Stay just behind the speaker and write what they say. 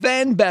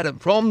Van Badham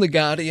from The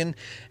Guardian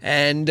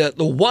and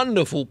the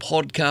wonderful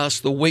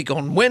podcast The Week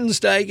on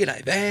Wednesday.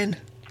 G'day, Van.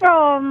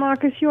 Oh,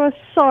 Marcus, you are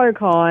so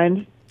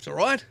kind. It's all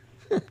right.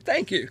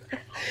 Thank you.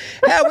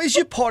 How is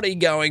your potty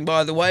going,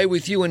 by the way,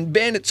 with you and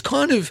Ben? It's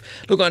kind of,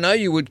 look, I know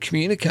you would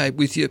communicate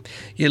with your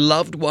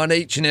loved one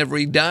each and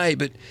every day,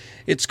 but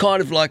it's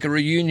kind of like a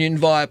reunion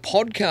via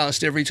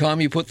podcast every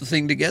time you put the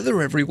thing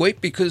together every week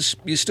because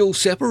you're still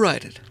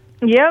separated.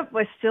 Yep,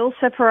 we're still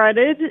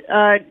separated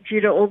due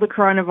to all the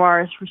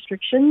coronavirus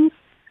restrictions.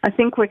 I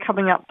think we're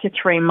coming up to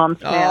 3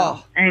 months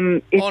now.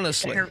 And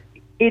honestly,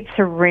 it's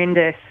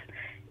horrendous.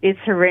 It's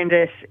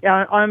horrendous.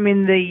 I'm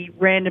in the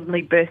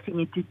randomly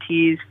bursting into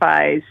tears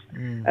phase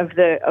of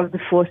the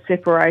forced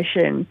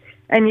separation.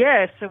 And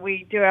so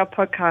we do our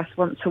podcast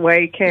once a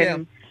week,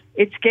 and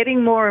it's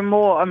getting more and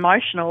more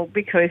emotional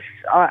because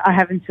I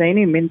haven't seen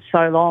him in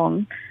so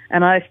long,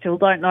 and I still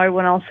don't know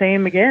when I'll see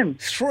him again.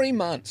 3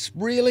 months,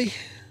 really?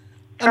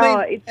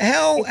 I mean,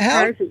 how?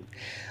 Crazy.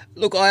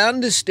 Look, I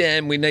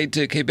understand we need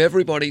to keep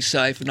everybody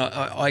safe, and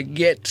I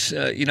get,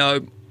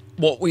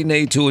 what we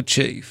need to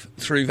achieve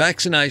through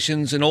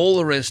vaccinations and all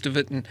the rest of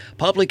it and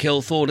public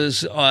health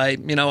orders. I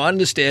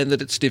understand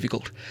that it's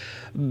difficult,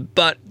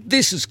 but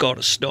this has got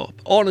to stop.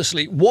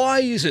 Honestly, why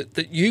is it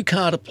that you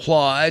can't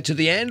apply to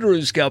the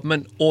Andrews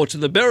government or to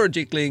the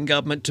Berejiklian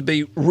government to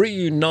be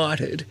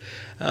reunited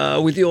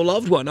with your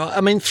loved one? I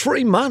mean,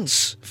 3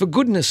 months, for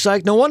goodness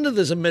sake. No wonder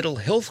there's a mental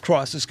health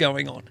crisis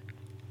going on.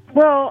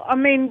 Well, I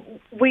mean,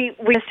 we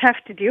just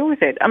have to deal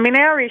with it. I mean,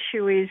 our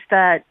issue is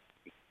that,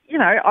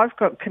 I've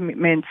got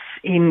commitments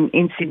in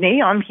Sydney.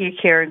 I'm here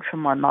caring for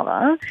my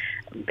mother.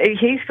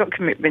 He's got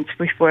commitments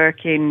with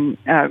work in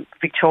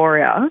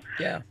Victoria.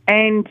 Yeah.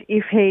 And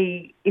if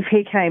he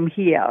came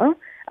here,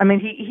 I mean,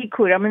 he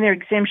could. I mean, there are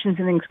exemptions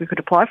and things we could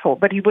apply for,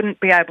 but he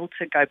wouldn't be able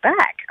to go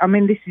back. I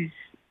mean, this is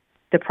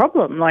the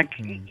problem. Like,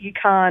 you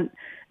can't.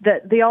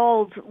 The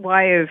old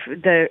way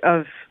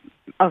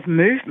of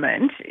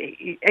movement,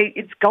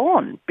 it's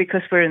gone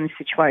because we're in this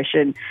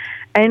situation,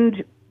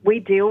 and we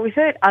deal with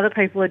it. Other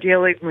people are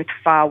dealing with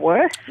far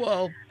worse.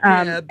 Well,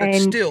 but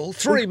still,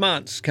 3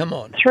 months, come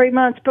on. 3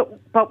 months,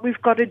 but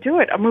we've got to do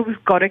it. I mean,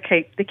 we've got to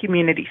keep the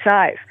community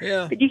safe.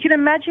 Yeah. But you can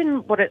imagine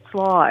what it's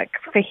like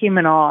for him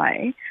and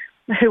I,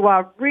 who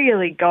are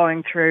really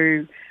going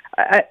through,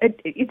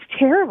 it's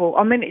terrible.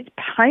 I mean, it's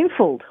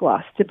painful to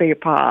us to be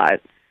apart.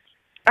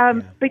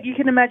 But you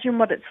can imagine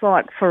what it's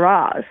like for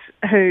us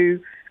who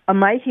are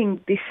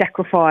making this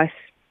sacrifice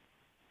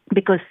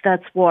because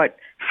that's what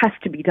has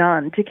to be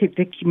done to keep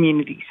the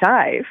community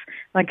safe.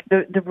 Like,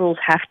 the rules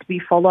have to be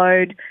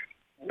followed.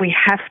 We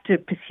have to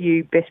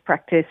pursue best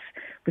practice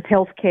with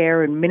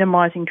healthcare and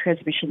minimising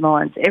transmission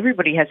lines.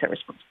 Everybody has that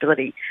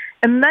responsibility.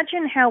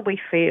 Imagine how we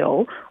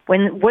feel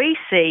when we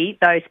see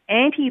those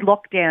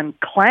anti-lockdown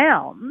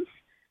clowns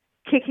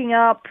kicking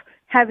up,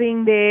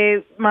 having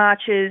their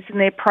marches and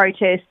their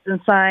protests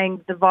and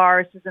saying the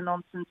virus is a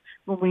nonsense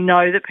when we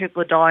know that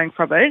people are dying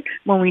from it,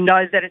 when we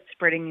know that it's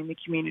spreading in the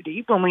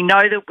community, when we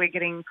know that we're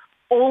getting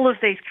all of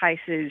these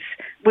cases.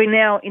 We're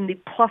now in the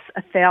plus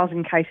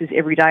 1,000 cases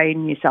every day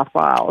in New South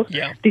Wales.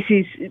 Yeah. This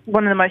is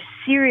one of the most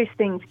serious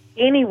things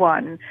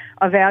anyone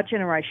of our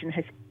generation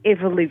has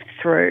ever lived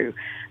through.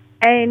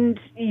 And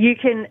you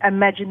can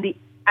imagine the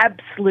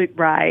absolute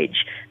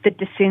rage that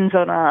descends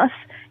on us,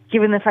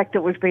 given the fact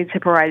that we've been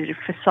separated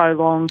for so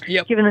long,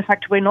 given the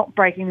fact we're not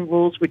breaking the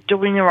rules, we're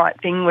doing the right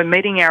thing, we're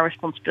meeting our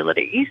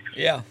responsibilities,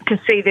 to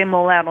see them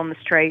all out on the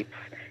streets,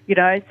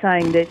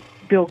 saying that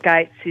Bill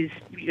Gates is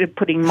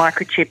putting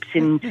microchips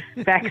in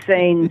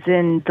vaccines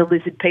and the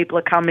lizard people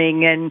are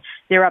coming and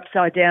they're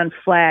upside down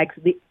flags,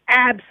 the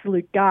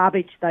absolute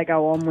garbage they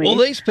go on with. Well,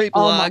 these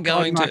people are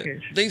going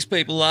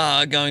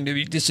to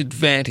be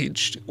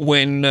disadvantaged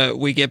when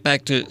we get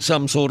back to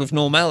some sort of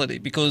normality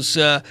because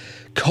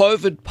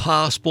COVID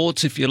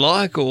passports, if you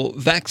like, or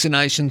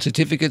vaccination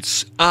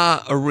certificates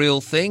are a real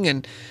thing,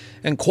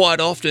 and quite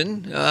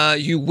often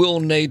you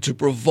will need to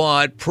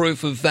provide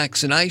proof of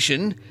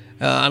vaccination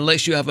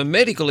unless you have a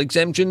medical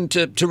exemption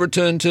to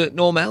return to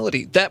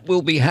normality. That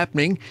will be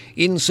happening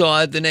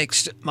inside the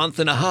next month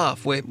and a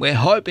half. We're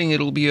hoping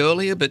it'll be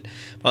earlier, but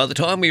by the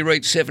time we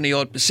reach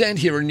 70-odd%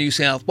 here in New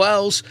South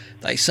Wales,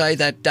 they say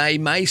that day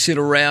may sit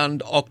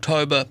around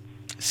October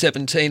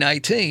 17,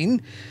 18.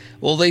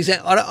 Well,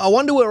 I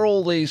wonder where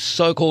all these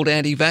so-called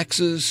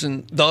anti-vaxxers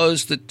and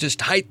those that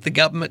just hate the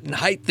government and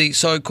hate the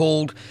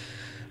so-called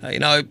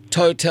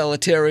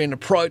totalitarian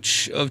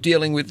approach of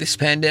dealing with this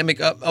pandemic.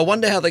 I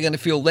wonder how they're going to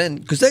feel then,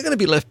 because they're going to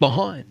be left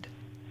behind.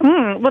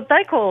 What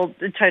they call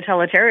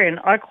totalitarian,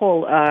 I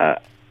call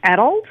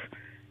adult,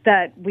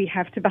 that we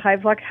have to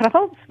behave like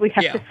adults. We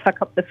have to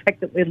suck up the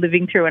fact that we're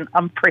living through an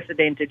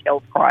unprecedented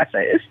health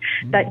crisis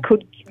that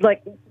could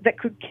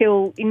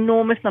kill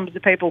enormous numbers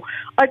of people.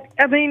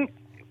 I mean,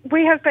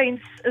 we have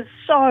been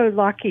so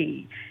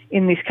lucky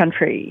in this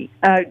country.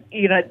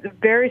 The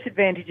various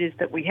advantages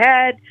that we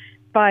had,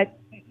 but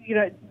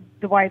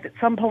the way that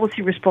some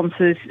policy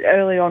responses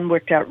early on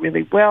worked out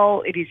really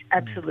well. It is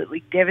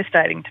absolutely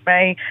devastating to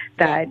me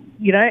that,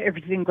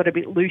 everything got a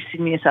bit loose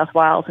in New South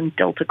Wales and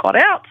Delta got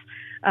out.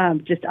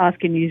 Just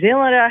ask a New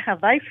Zealander how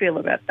they feel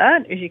about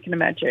that, as you can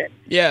imagine.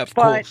 Yeah, of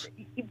course.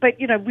 But,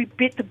 we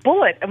bit the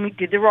bullet and we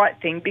did the right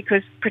thing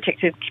because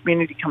protected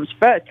community comes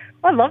first.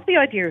 I love the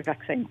idea of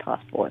vaccine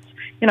passports.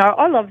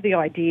 I love the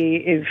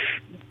idea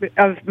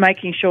of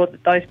making sure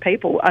that those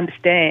people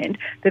understand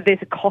that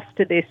there's a cost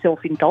to their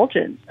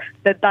self-indulgence,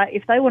 that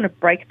if they want to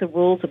break the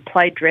rules and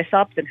play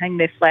dress-ups and hang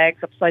their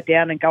flags upside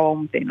down and go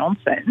on with their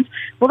nonsense,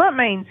 well, that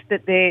means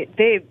that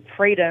their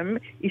freedom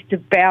is to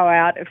bow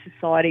out of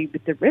society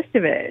with the rest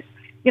of us.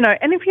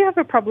 And if you have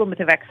a problem with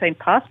a vaccine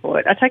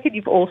passport, I take it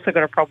you've also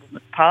got a problem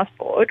with the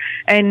passport,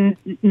 and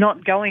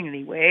not going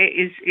anywhere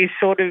is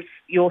sort of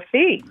your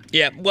thing.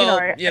 Yeah, well,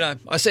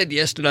 I said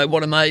yesterday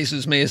what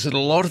amazes me is that a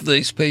lot of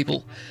these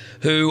people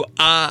who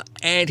are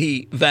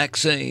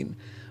anti-vaccine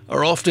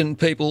are often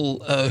people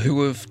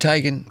who have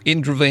taken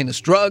intravenous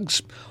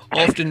drugs,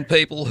 often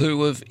people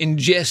who have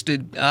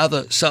ingested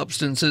other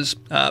substances.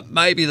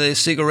 Maybe they're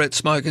cigarette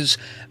smokers,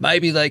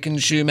 maybe they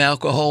consume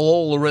alcohol,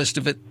 all the rest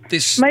of it.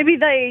 Maybe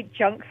they eat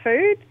junk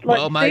food.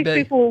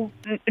 Maybe.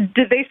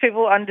 Do these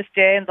people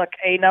understand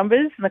E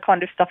numbers and the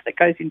kind of stuff that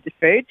goes into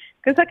food?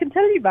 Because I can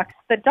tell you, Max,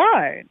 they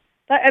don't.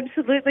 They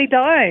absolutely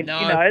don't.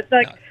 No,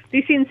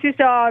 this insists,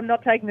 I'm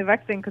not taking the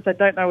vaccine because I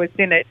don't know what's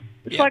in it.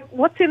 It's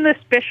what's in the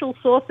special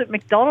sauce at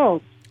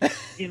McDonald's?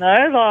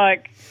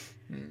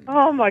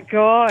 Oh my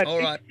God! All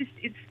right.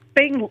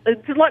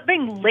 It's like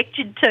being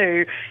lectured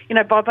to,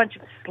 by a bunch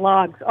of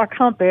slugs. I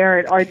can't bear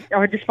it.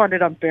 I just find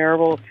it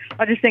unbearable.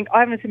 I just think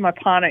I haven't seen my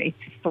partner in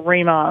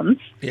 3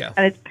 months. Yeah.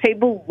 And it's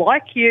people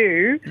like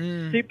you,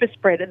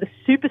 the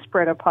super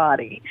spreader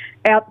party,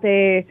 out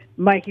there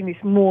making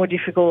this more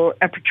difficult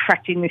and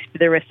protracting this for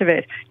the rest of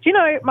us. Do you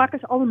know,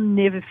 Marcus, I will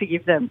never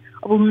forgive them.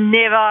 I will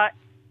never,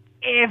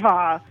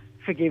 ever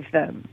forgive them.